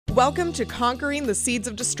Welcome to Conquering the Seeds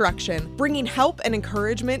of Destruction, bringing help and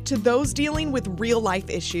encouragement to those dealing with real-life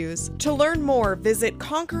issues. To learn more, visit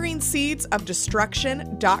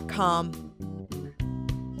conqueringseedsofdestruction.com.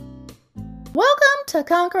 Welcome to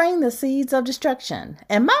Conquering the Seeds of Destruction,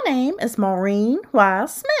 and my name is Maureen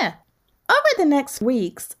Wise Smith. Over the next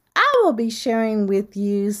weeks, I will be sharing with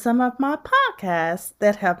you some of my podcasts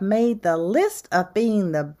that have made the list of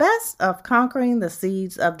being the best of conquering the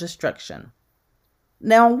seeds of destruction.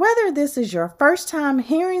 Now, whether this is your first time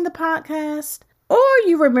hearing the podcast or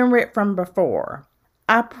you remember it from before,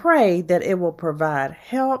 I pray that it will provide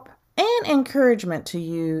help and encouragement to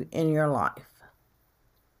you in your life.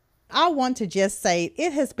 I want to just say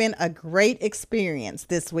it has been a great experience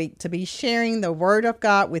this week to be sharing the Word of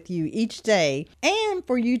God with you each day and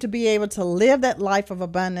for you to be able to live that life of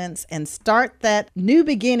abundance and start that new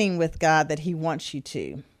beginning with God that He wants you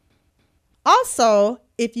to. Also,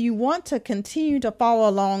 if you want to continue to follow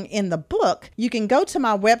along in the book, you can go to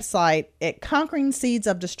my website at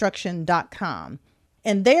conqueringseedsofdestruction.com.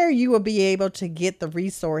 And there you will be able to get the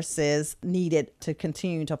resources needed to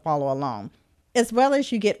continue to follow along. As well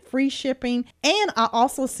as you get free shipping, and I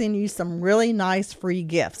also send you some really nice free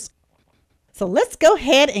gifts. So let's go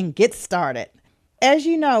ahead and get started. As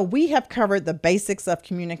you know, we have covered the basics of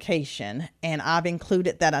communication, and I've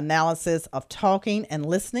included that analysis of talking and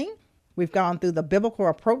listening. We've gone through the biblical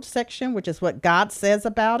approach section, which is what God says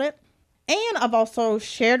about it. And I've also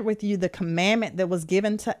shared with you the commandment that was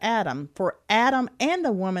given to Adam for Adam and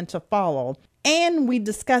the woman to follow. And we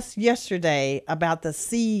discussed yesterday about the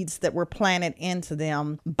seeds that were planted into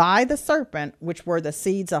them by the serpent, which were the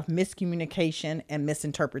seeds of miscommunication and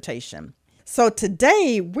misinterpretation. So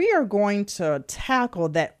today we are going to tackle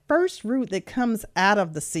that first root that comes out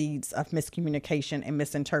of the seeds of miscommunication and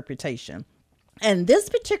misinterpretation. And this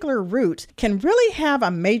particular root can really have a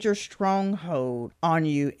major stronghold on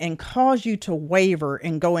you and cause you to waver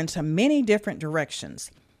and go into many different directions.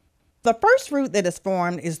 The first root that is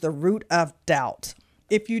formed is the root of doubt.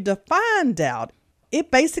 If you define doubt, it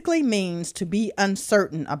basically means to be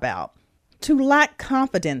uncertain about, to lack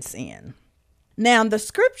confidence in. Now, the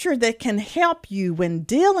scripture that can help you when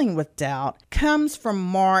dealing with doubt comes from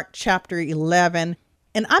Mark chapter 11,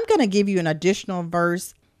 and I'm going to give you an additional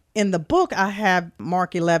verse. In the book, I have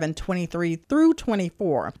Mark 11, 23 through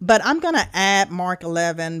 24, but I'm going to add Mark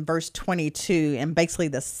 11, verse 22, and basically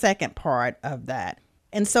the second part of that.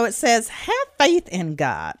 And so it says, "Have faith in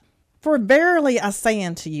God. For verily I say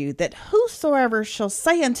unto you, that whosoever shall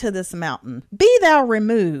say unto this mountain, Be thou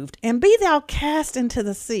removed, and be thou cast into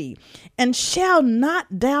the sea, and shall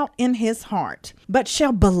not doubt in his heart, but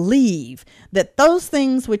shall believe that those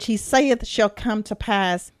things which he saith shall come to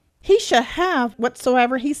pass, he shall have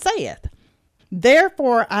whatsoever he saith.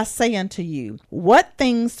 Therefore I say unto you, what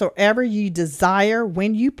things soever you desire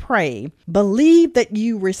when you pray, believe that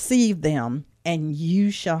you receive them, and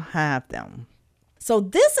you shall have them." So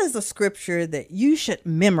this is a scripture that you should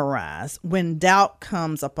memorize when doubt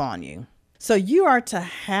comes upon you. So you are to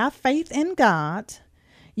have faith in God.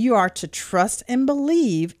 You are to trust and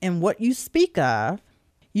believe in what you speak of.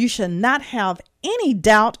 You should not have any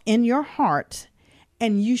doubt in your heart,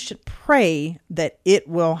 and you should pray that it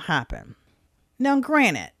will happen. Now,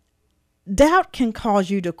 granted, doubt can cause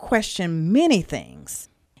you to question many things,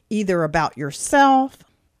 either about yourself,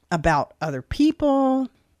 about other people,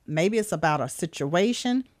 maybe it's about a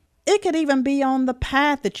situation. It could even be on the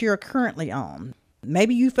path that you're currently on.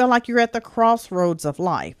 Maybe you feel like you're at the crossroads of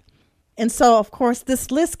life. And so, of course, this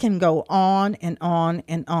list can go on and on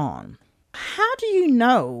and on. How do you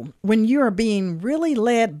know when you are being really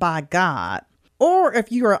led by God, or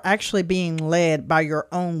if you are actually being led by your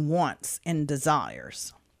own wants and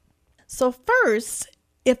desires? So first,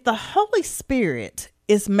 if the Holy Spirit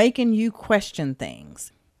is making you question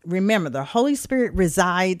things, remember the Holy Spirit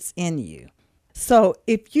resides in you. So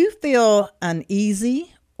if you feel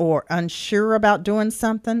uneasy or unsure about doing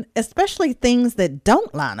something, especially things that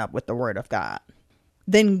don't line up with the Word of God,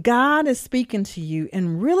 then God is speaking to you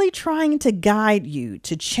and really trying to guide you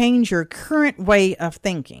to change your current way of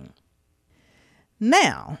thinking.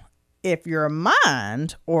 Now, if your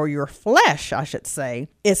mind, or your flesh, I should say,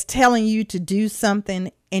 is telling you to do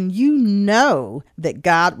something and you know that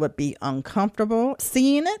God would be uncomfortable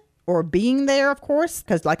seeing it or being there, of course,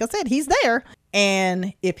 because like I said, He's there.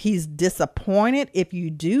 And if He's disappointed if you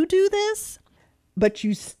do this, but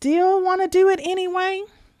you still want to do it anyway,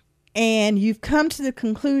 and you've come to the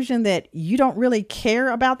conclusion that you don't really care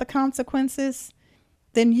about the consequences,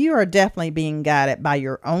 then you are definitely being guided by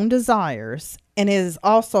your own desires, and it is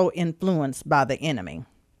also influenced by the enemy.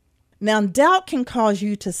 Now, doubt can cause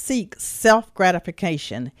you to seek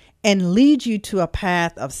self-gratification and lead you to a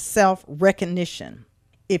path of self-recognition.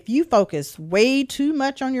 If you focus way too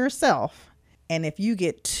much on yourself, and if you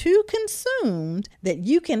get too consumed that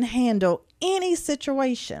you can handle any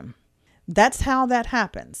situation, that's how that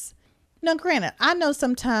happens. Now, granted, I know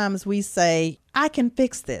sometimes we say, I can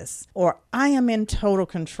fix this, or I am in total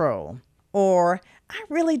control, or I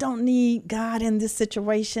really don't need God in this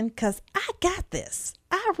situation because I got this.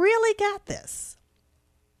 I really got this.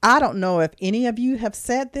 I don't know if any of you have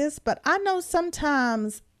said this, but I know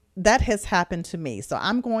sometimes that has happened to me. So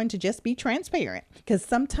I'm going to just be transparent because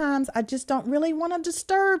sometimes I just don't really want to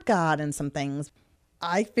disturb God in some things.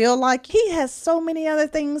 I feel like he has so many other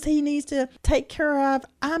things he needs to take care of.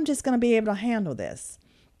 I'm just going to be able to handle this.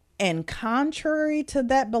 And contrary to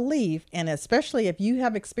that belief, and especially if you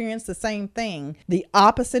have experienced the same thing, the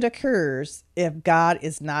opposite occurs if God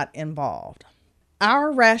is not involved.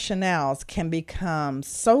 Our rationales can become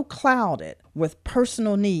so clouded with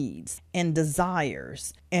personal needs and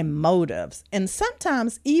desires and motives, and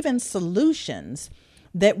sometimes even solutions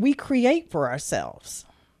that we create for ourselves.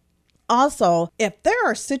 Also, if there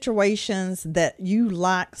are situations that you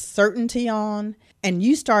lack certainty on, and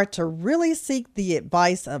you start to really seek the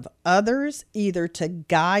advice of others, either to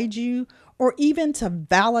guide you or even to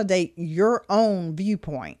validate your own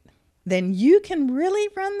viewpoint, then you can really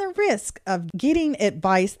run the risk of getting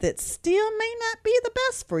advice that still may not be the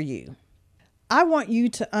best for you. I want you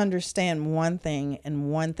to understand one thing,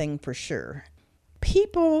 and one thing for sure.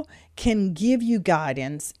 People can give you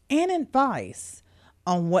guidance and advice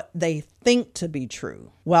on what they think to be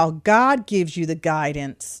true, while God gives you the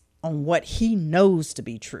guidance on what he knows to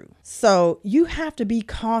be true. So you have to be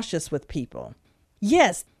cautious with people.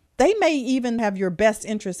 Yes, they may even have your best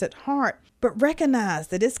interests at heart, but recognize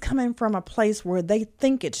that it's coming from a place where they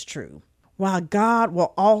think it's true, while God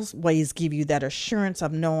will always give you that assurance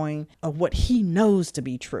of knowing of what he knows to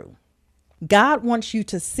be true. God wants you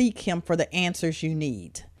to seek him for the answers you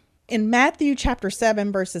need. In Matthew chapter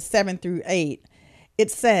 7, verses 7 through 8,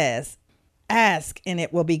 it says, "Ask and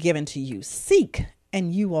it will be given to you. Seek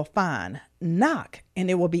and you will find. Knock and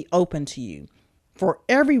it will be open to you. For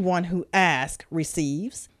everyone who asks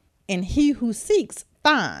receives, and he who seeks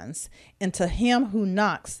finds, and to him who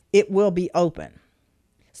knocks it will be open."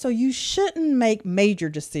 So you shouldn't make major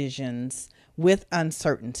decisions with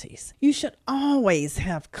uncertainties. You should always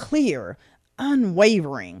have clear,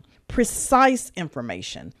 unwavering, precise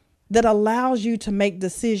information that allows you to make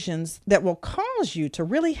decisions that will cause you to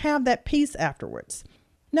really have that peace afterwards.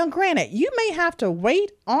 Now, granted, you may have to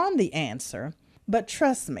wait on the answer, but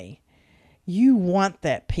trust me, you want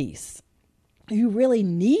that peace. You really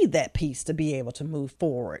need that peace to be able to move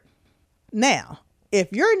forward. Now,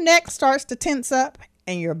 if your neck starts to tense up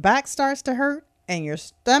and your back starts to hurt and your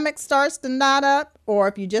stomach starts to knot up, or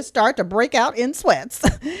if you just start to break out in sweats,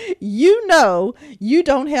 you know you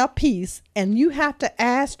don't have peace, and you have to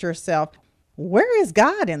ask yourself, where is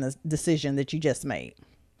God in the decision that you just made?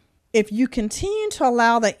 If you continue to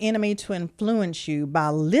allow the enemy to influence you by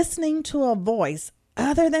listening to a voice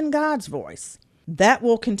other than God's voice, that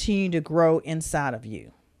will continue to grow inside of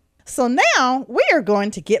you. So now we are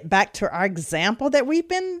going to get back to our example that we've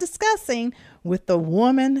been discussing with the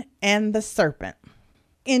woman and the serpent.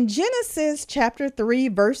 In Genesis chapter 3,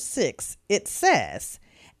 verse 6, it says,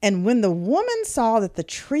 "And when the woman saw that the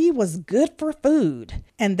tree was good for food,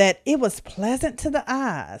 and that it was pleasant to the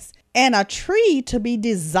eyes, and a tree to be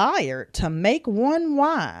desired to make one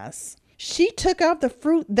wise, she took of the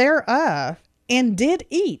fruit thereof, and did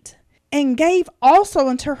eat, and gave also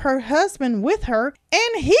unto her husband with her,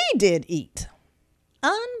 and he did eat."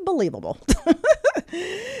 Unbelievable.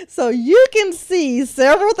 So you can see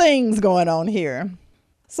several things going on here.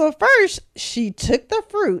 So first, she took the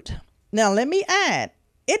fruit. Now let me add,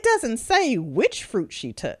 it doesn't say which fruit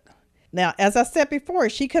she took. Now, as I said before,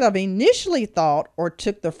 she could have initially thought or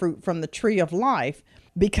took the fruit from the tree of life,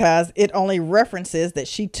 because it only references that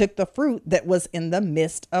she took the fruit that was in the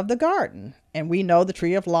midst of the garden. And we know the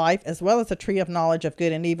tree of life as well as the tree of knowledge of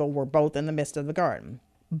good and evil were both in the midst of the garden.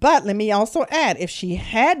 But let me also add, if she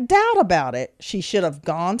had doubt about it, she should have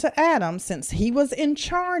gone to Adam, since he was in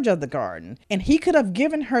charge of the garden, and he could have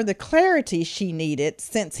given her the clarity she needed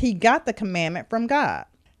since he got the commandment from God.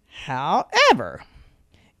 However,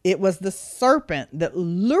 it was the serpent that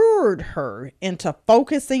lured her into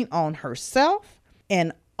focusing on herself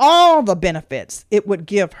and all the benefits it would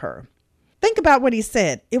give her. Think about what he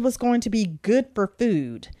said. It was going to be good for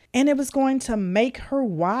food, and it was going to make her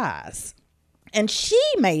wise. And she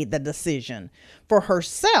made the decision for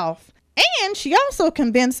herself, and she also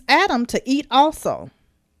convinced Adam to eat also.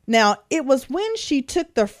 Now, it was when she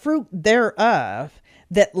took the fruit thereof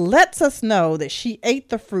that lets us know that she ate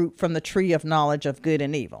the fruit from the tree of knowledge of good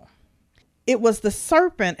and evil. It was the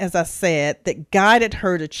serpent, as I said, that guided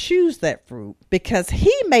her to choose that fruit because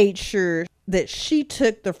he made sure that she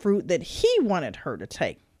took the fruit that he wanted her to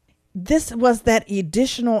take. This was that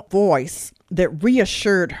additional voice that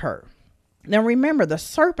reassured her. Now remember, the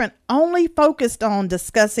serpent only focused on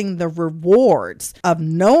discussing the rewards of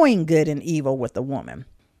knowing good and evil with the woman.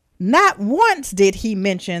 Not once did he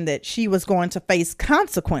mention that she was going to face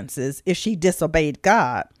consequences if she disobeyed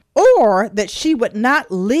God, or that she would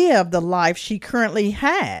not live the life she currently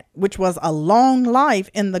had, which was a long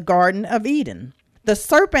life in the Garden of Eden. The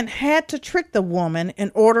serpent had to trick the woman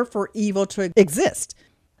in order for evil to exist.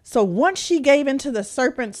 So once she gave into the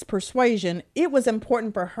serpent's persuasion, it was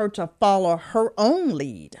important for her to follow her own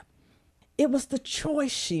lead. It was the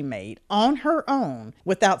choice she made on her own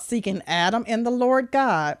without seeking Adam and the Lord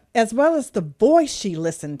God, as well as the voice she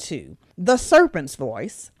listened to, the serpent's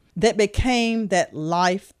voice, that became that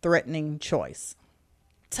life-threatening choice.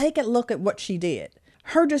 Take a look at what she did.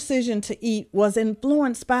 Her decision to eat was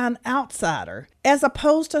influenced by an outsider, as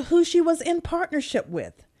opposed to who she was in partnership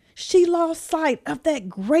with. She lost sight of that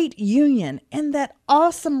great union and that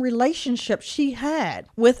awesome relationship she had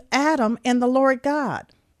with Adam and the Lord God.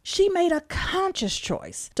 She made a conscious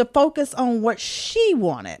choice to focus on what she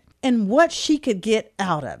wanted and what she could get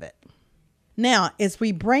out of it. Now, as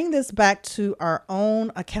we bring this back to our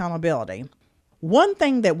own accountability, one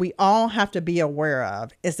thing that we all have to be aware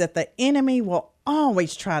of is that the enemy will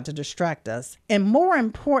always try to distract us and, more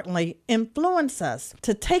importantly, influence us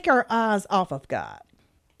to take our eyes off of God.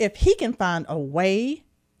 If he can find a way,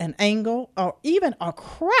 an angle, or even a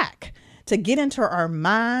crack to get into our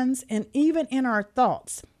minds and even in our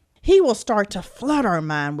thoughts, he will start to flood our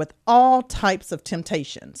mind with all types of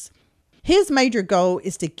temptations. His major goal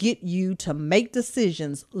is to get you to make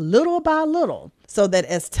decisions little by little so that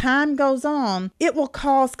as time goes on, it will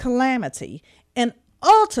cause calamity and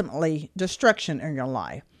ultimately destruction in your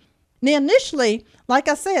life. Now, initially, like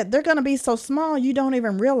I said, they're going to be so small you don't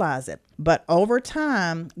even realize it. But over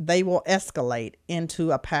time, they will escalate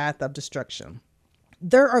into a path of destruction.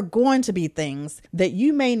 There are going to be things that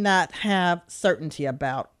you may not have certainty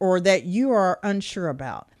about or that you are unsure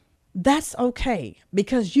about. That's okay,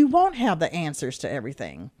 because you won't have the answers to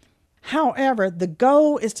everything. However, the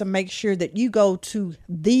goal is to make sure that you go to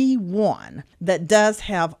the one that does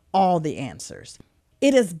have all the answers.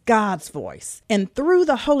 It is God's voice, and through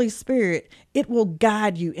the Holy Spirit, it will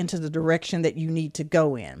guide you into the direction that you need to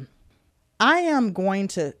go in. I am going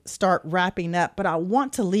to start wrapping up, but I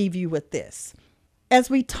want to leave you with this. As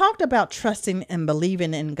we talked about trusting and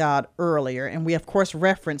believing in God earlier, and we of course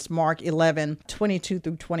referenced Mark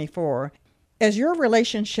 11:22-24, as your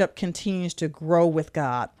relationship continues to grow with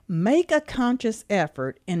God, make a conscious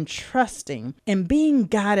effort in trusting and being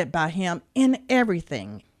guided by Him in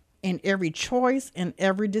everything, in every choice, in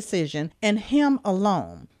every decision, and Him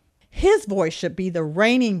alone. His voice should be the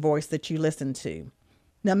reigning voice that you listen to.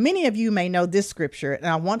 Now, many of you may know this scripture, and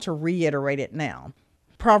I want to reiterate it now.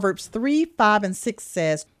 Proverbs 3:5-6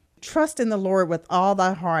 says, "Trust in the Lord with all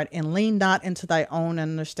thy heart, and lean not into thy own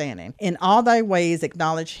understanding. In all thy ways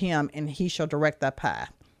acknowledge Him, and He shall direct thy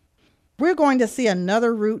path." We're going to see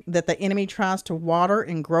another root that the enemy tries to water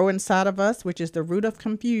and grow inside of us, which is the root of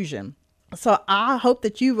confusion. So I hope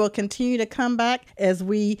that you will continue to come back as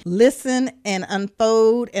we listen and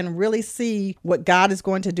unfold and really see what God is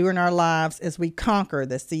going to do in our lives as we conquer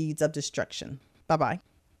the seeds of destruction. Bye-bye.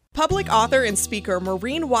 Public author and speaker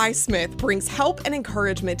Maureen Y. Smith brings help and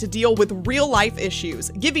encouragement to deal with real-life issues,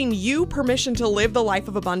 giving you permission to live the life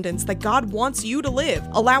of abundance that God wants you to live,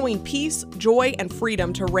 allowing peace, joy, and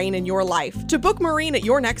freedom to reign in your life. To book Maureen at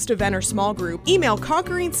your next event or small group, email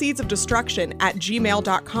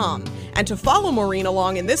conqueringseedsofdestruction@gmail.com. And to follow Maureen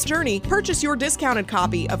along in this journey, purchase your discounted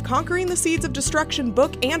copy of Conquering the Seeds of Destruction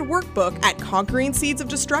book and workbook at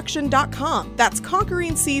conqueringseedsofdestruction.com. That's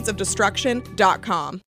conqueringseedsofdestruction.com.